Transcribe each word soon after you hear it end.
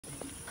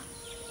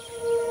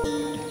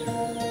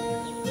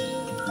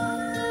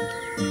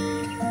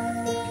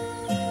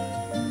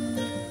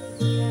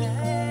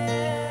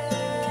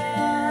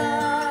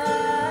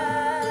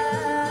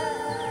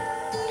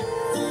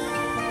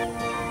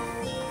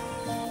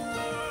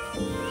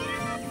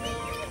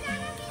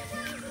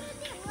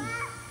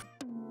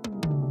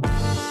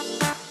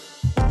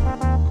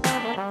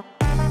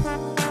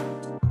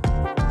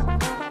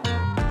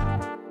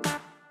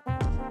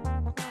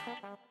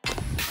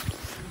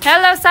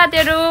Hello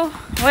साथीहरु,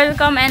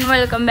 welcome and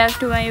welcome back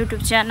to my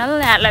YouTube channel.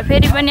 यहाँलाई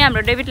फेरि पनि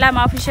हाम्रो डेभिड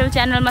लामा अफिसियल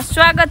च्यानलमा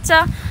स्वागत छ।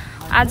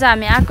 आज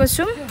हामी आएको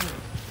छौं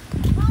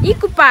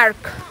इको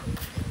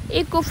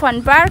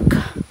फन पार्क।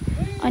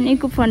 अनि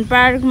इको फन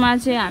पार्कमा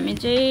चाहिँ हामी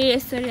चाहिँ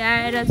यसरी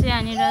आएर चाहिँ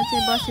यहाँनिर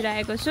चाहिँ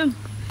बसिरहेको छौं।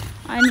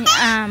 अनि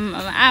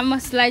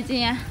आमसलाई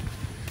चाहिँ यहाँ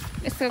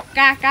यसको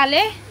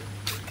काकाले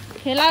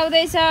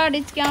खेलाउँदैछ।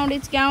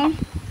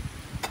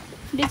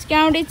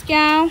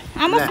 डिस्काउँ।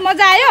 आमस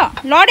मजा आयो?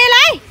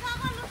 लडेलाई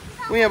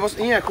यहाँ बस,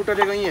 यहाँ खुट्टा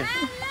टेक,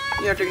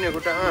 यहाँ टेक्ने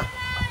खुट्टा।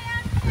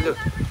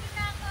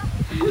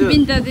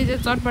 बिन्ता दिदी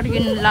चटपट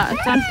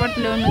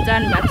ल्याउनु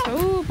जानु भएको छ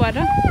ऊ पर।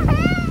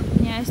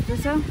 यहाँ यस्तो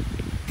छ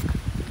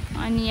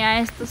अनि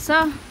यहाँ यस्तो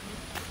छ।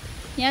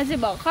 यहाँ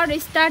चाहिँ भर्खर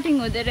स्टार्टिङ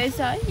हुँदै रहेछ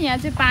है। यहाँ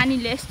चाहिँ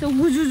पानीले यस्तो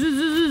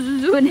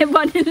गुजुजुजुजुजु हुने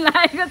बनिनु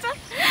लागेको छ।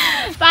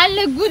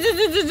 पानीले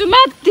गुजुजुजुजु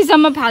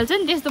माथिसम्म फाल्छ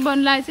नि, त्यस्तो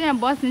बन्नु लागेको छ। यहाँ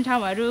बस्ने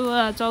ठाउँहरू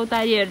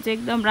चौतारीहरू चाहिँ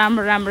एकदम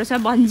राम्रो छ।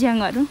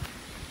 भन्ज्याङहरू,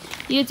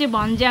 यो चाहिँ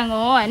भन्ज्याङ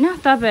हो हैन।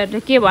 तपाईहरुले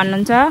के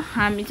भन्नुहुन्छ?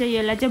 हामी चाहिँ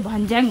यसलाई चाहिँ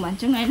भन्ज्याङ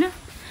भन्छौं हैन।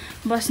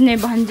 बस्ने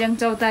भन्ज्याङ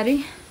चौतारी।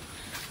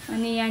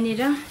 अनि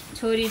यहाँनिर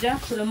छोरी र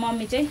ठुलो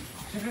मम्मी चाहिँ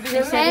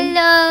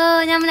हेलो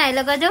नमुना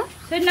हेलो गर्छौ।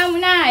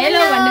 नमुना हेलो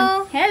भन्नु।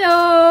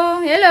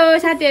 हेलो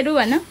साथीहरु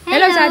भन्न।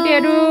 हेलो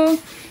साथीहरु,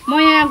 म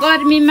यहाँ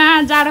गर्मीमा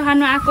जाडो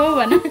खानु आको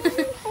भन्न।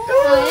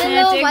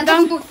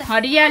 एकदम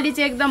हरियाली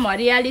चाहिँ एकदम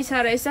हरियाली छ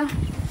रहेछ।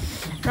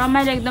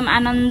 रमाइलो एकदम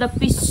आनन्द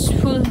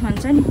पिसफुल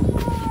भन्छ नि,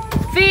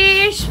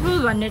 पिसफुल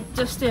भन्ने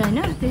जस्तै हैन,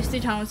 त्यस्तै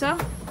ठाउँ छ।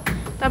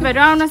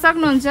 तपाईहरु आउन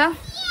सक्नुहुन्छ।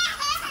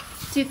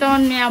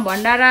 चितवन यहाँ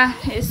भण्डारा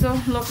यसो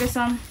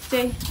लोकेसन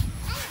चाहिँ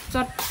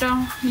चट्ट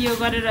यो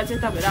गरेर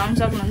चाहिँ तपाईहरु आउन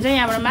सक्नुहुन्छ।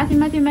 यहाँबाट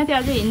माथि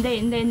अझै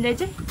हिँड्दै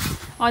चाहिँ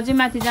अझै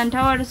माथि जाने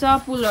ठाउँहरू छ।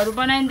 पुलहरू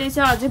बनाइँदैछ,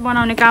 अझै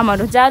बनाउने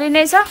कामहरू जारी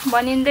नै छ,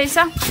 बनिँदैछ।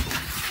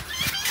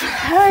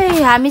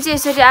 हामी चाहिँ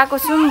यसरी आएको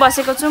छौँ,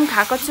 बसेको छौँ,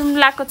 खाएको छौँ,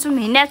 लाएको छौँ,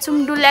 हिँडेको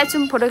छौँ, डुल्याएको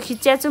छौँ, फोटो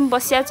खिचेको छौँ,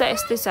 बसिया छ।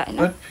 यस्तै छ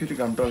हैन।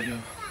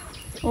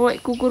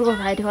 ओए कुकुरको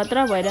फाइट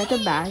खतरा भइरहेको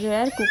थियो। भाग्यो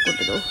यार कुकुर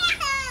त।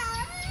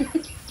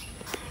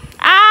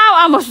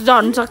 आमस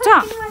झर्नु सक्छ।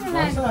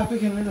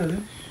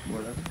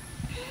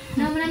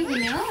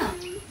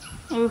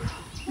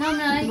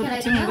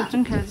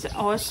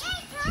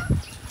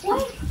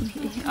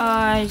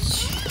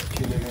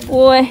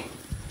 ओए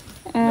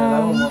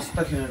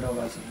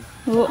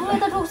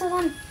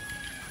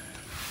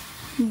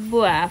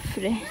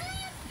बाफ्रे,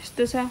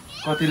 यस्तो छ।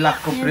 कति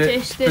लाखको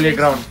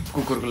प्लेग्राउन्ड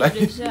कुकुरको लागि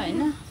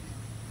हैन।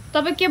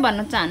 तपाईं के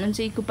भन्न चाहनुहुन्छ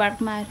इको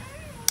पार्कमा आएर?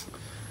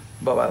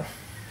 बाबा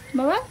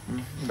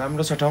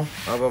राम्रो छ ठाउँ।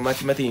 अब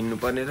माथि हिँड्नु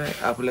पर्ने र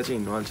आफूलाई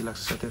चाहिँ हिँड्नु अल्छी लाग्छ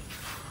साथीहरु।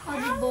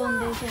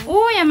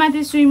 ओ यहाँ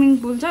माथि स्विमिङ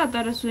पुल छ,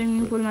 तर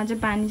स्विमिङ पुलमा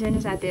चाहिँ पानी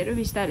छैन साथीहरु।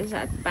 बिस्तारै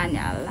पानी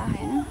हाल्ला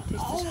हैन,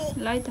 त्यस्तो छ।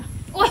 ल है त।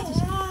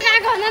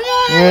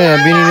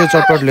 बिनीले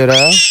चटपट लिएर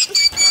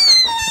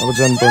अब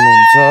जानु पर्ने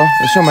हुन्छ।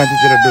 यसो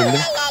माथितिर डुल्दै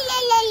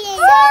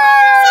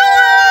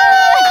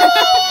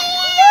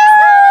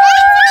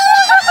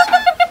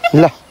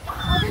ल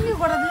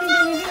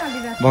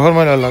भर्खर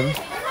मैले लाग्यो।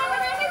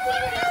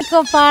 इको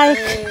पार्क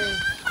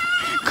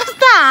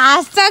कस्तो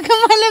हाँस्छ कि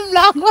मैले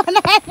ब्लग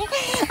बनाएँ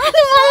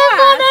अनि मलाई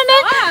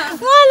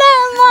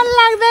मन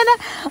लाग्दैन।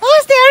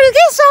 अस्तिहरू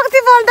के शक्ति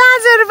बल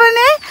दाजुहरू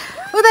पनि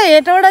उता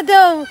हेटबाट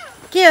त्यो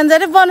के भन्छ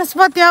अरे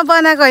वनस्पतिमा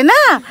बनाएको होइन,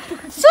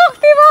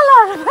 शक्ति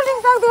बलहरू पनि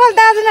शक्ति बल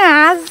दाजु नै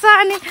हाँस्छ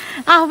अनि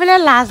आफूलाई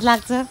लाज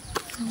लाग्छ।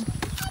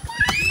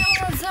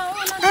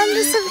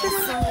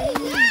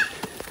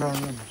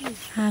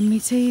 हामी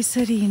चाहिँ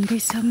यसरी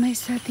हिँड्दैछौँ है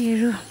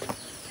साथीहरू।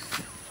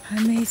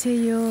 हामी चाहिँ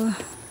यो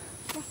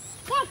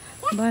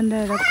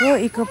भण्डाराको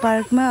इको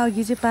पार्कमा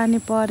अघि चाहिँ पानी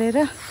परेर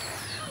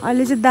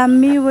अहिले चाहिँ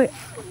दामी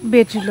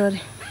बेट्रिलो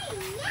अरे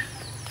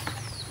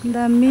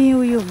दामी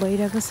उयो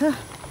भइरहेको छ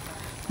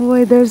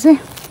वेदर चाहिँ।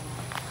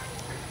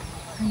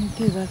 अनि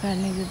त्यो भएको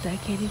कारणले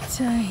गर्दाखेरि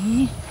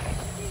चाहिँ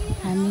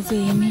हामी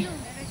चाहिँ हिँड्ने।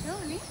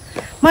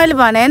 मैले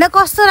भने होइन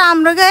कस्तो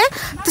राम्रो क्या है,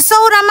 त्यो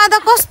सौरामा त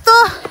कस्तो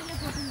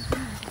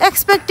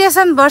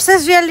एक्सपेक्टेसन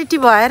भर्सेस रियालिटी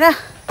भएर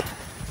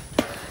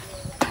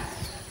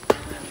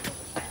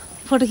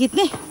फोटो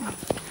खिच्ने।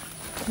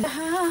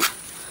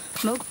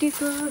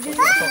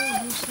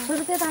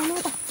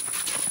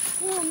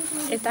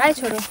 यता है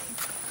छोरो,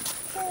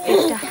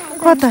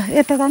 कता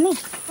यता जाने?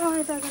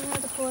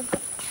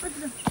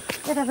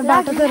 यता त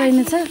बाटो त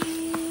रहेनछ।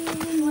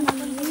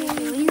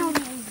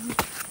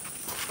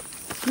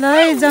 ल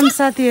है जम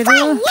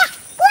साथीहरू,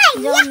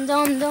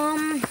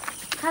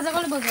 खाजा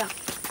कसले बोक्छ?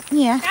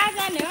 यहाँ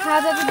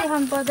खाजा त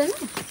देखाउनु पर्दैन।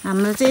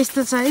 हाम्रो चाहिँ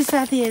यस्तो छ है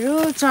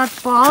साथीहरू,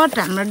 चटपट।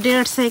 हाम्रो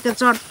 150 को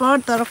चटपट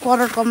तर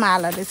करोडको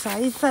माल रहेछ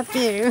है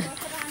साथीहरू।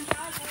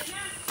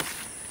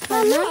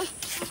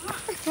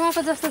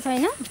 उहाँको जस्तो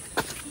छैन,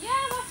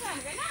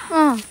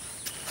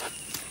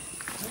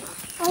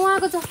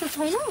 उहाँको जस्तो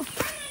छैन।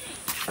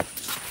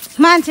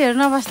 मान्छेहरू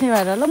नबस्ने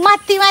भएर ल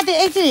माथि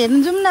एकचोटि हेर्नु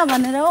जाउँ न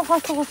भनेर हो।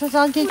 कस्तो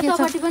छ के छ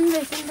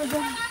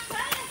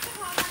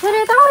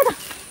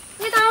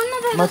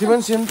माथि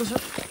पनि सेम त छ।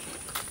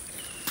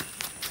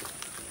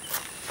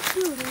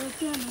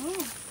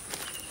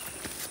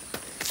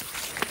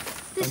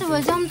 त्यसो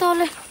भए जाम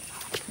तले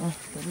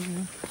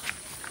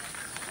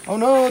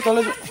आउनु तल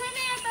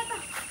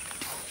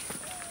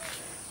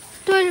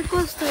टोइलेट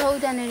कस्तो हो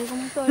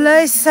त्यहाँनेरको ल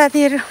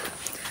साथीहरु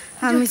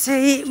हामी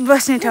चाहिँ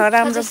बस्ने ठाउँ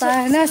राम्रो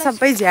पाएन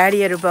सबै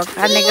झाडीहरु भएको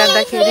कारणले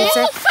गर्दाखेरि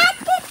चाहिँ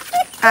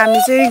हामी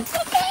चाहिँ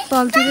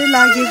तलतिरै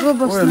लागेको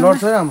बस्नु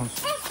लड्छ है आमा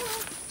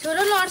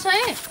छोरो लड्छ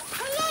है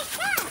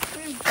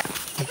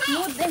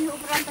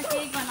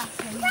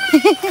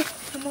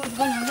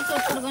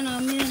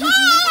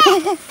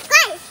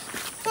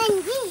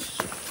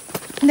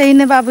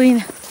दैन बाबु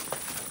हिँड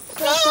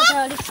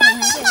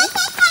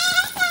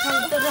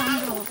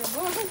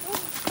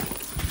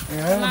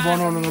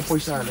बनाउनुमा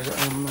पैसा हालेको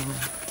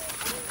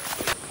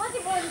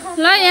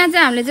ल यहाँ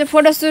चाहिँ हामीले चाहिँ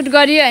फोटोसुट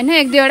गरियो होइन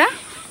एक दुईवटा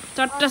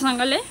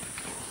चट्टसँगले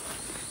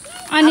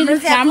अनि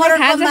हाम्रो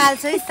खाजा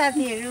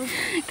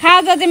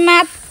चाहिँ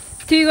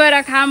माथि गएर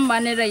खाम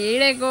भनेर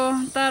हिँडेको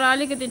तर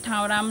अलिकति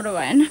ठाउँ राम्रो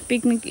भएन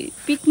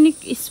पिकनिक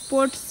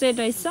स्पोट चाहिँ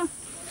रहेछ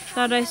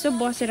तर यसो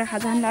बसेर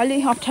खाजालाई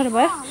अलिक अप्ठ्यारो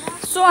भयो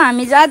सो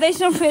हामी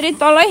जाँदैछौँ फेरि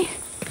तलै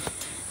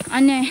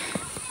अनि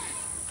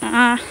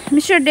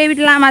मिस्टर डेभिड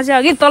लामा चाहिँ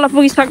अघि तल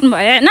पुगिसक्नु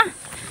भयो होइन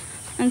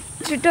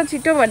छिटो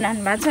छिटो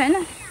भनिरहनु भएको छ होइन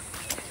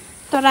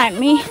तर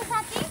हामी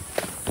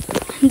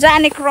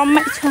जाने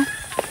क्रममै छौँ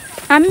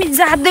हामी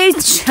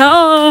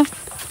जाँदैछौँ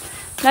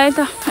ल त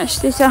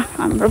यस्तै छ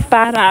हाम्रो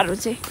पाराहरू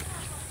चाहिँ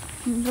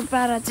हाम्रो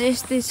पारा चाहिँ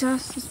यस्तै छ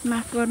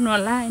माफ गर्नु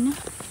होला होइन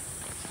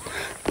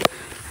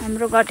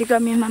हाम्रो घटी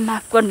कमीमा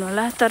माफ गर्नु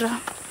होला तर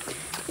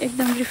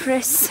एकदम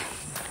रिफ्रेस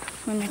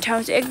हुने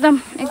ठाउँ चाहिँ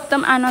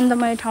एकदम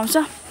आनन्दमय ठाउँ छ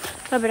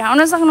तपाईहरु आउन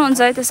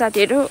सक्नुहुन्छ है त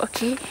साथीहरु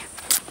ओके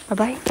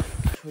बाइ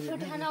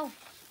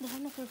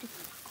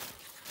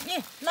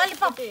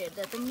ललिपप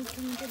हेर्दा त मिठो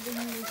मिठो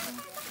देखिन्छ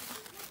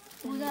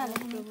पूजा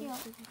हाल्ने के हो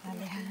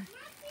हाले यो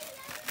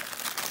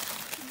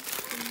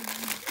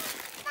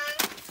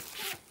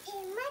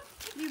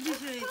 20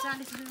 रुपैयाँ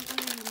 40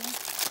 रुपैयाँ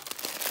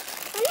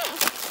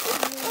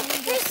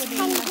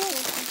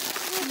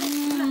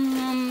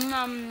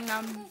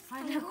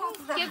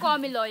के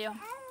कमिलो यो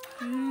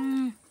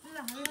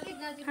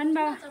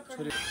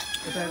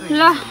ल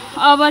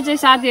अब चाहिँ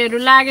साथीहरु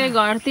लागे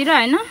घरतिर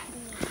हैन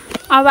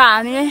अब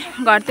हामी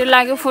घरतिर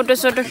लाग्यो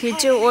फोटोसोटो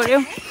खिच्यो ओर्यो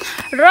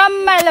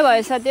रमाइलो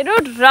भयो साथीहरु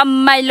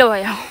रमाइलो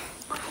भयो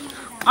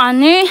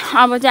अनि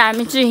अब चाहिँ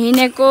हामी चाहिँ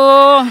हिँडेको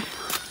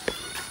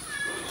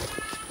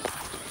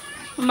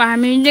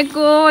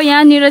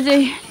यहाँनिर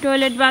चाहिँ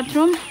टोयलेट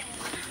बाथरुम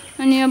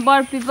अनि यो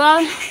बर पिपल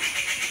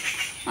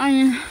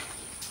अनि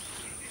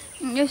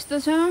यस्तो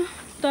छ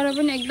तर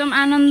पनि एकदम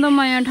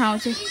आनन्दमय ठाउँ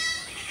चाहिँ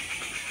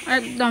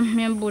एकदम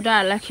यहाँ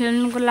बुढाहरूलाई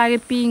खेल्नुको लागि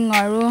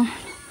पिङहरू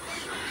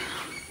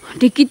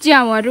ढिकी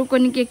च्याउहरू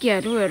पनि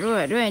केहरू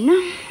हैन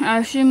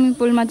स्विमिङ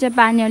पुलमा चाहिँ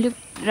पानी अलिक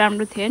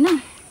राम्रो थिएन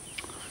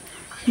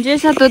जे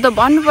छ त्यो त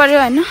भन्नु पर्यो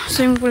हैन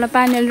स्विमिङ पुलमा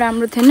पानी अलि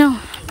राम्रो थिएन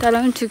तर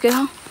पनि ठिकै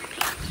हो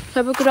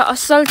सबै कुरा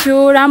असल थियो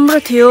राम्रो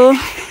थियो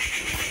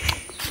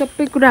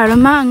सबै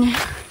कुराहरुमा अनि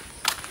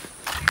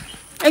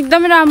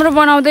एकदमै राम्रो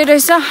बनाउँदै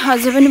रहेछ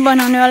अझै पनि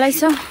बनाउनेवालै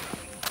छ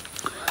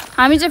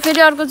हामी चाहिँ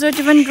फेरि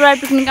अर्कोचोटि पनि ड्राई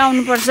पिकनिक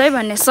आउनुपर्छ है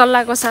भन्ने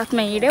सल्लाहको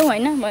साथमा हिँड्यौँ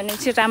हैन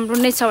भनेपछि राम्रो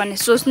नै छ भन्ने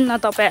सोच्नु न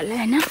तपाईहरुले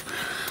हैन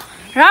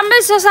राम्रै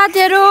छ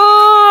साथीहरु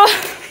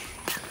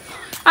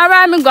अब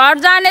हामी घर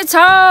जाने छ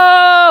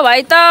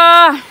भाइ त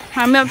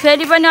हामी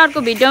फेरि पनि अर्को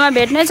भिडियोमा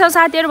भेट्नै छ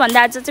साथीहरु भन्दा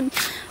आज चाहिँ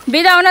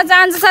बिदा हुन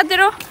चाहन्छु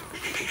साथीहरु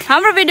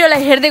हाम्रो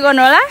भिडियोलाई हेर्दै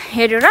गर्नु होला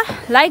हेरेर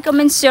लाइक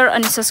कमेन्ट शेयर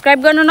अनि सब्स्क्राइब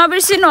गर्न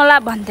नबिर्सिनु होला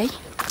भन्दै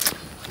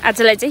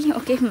आजलाई चाहिँ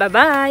ओके बाइ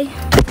बाइ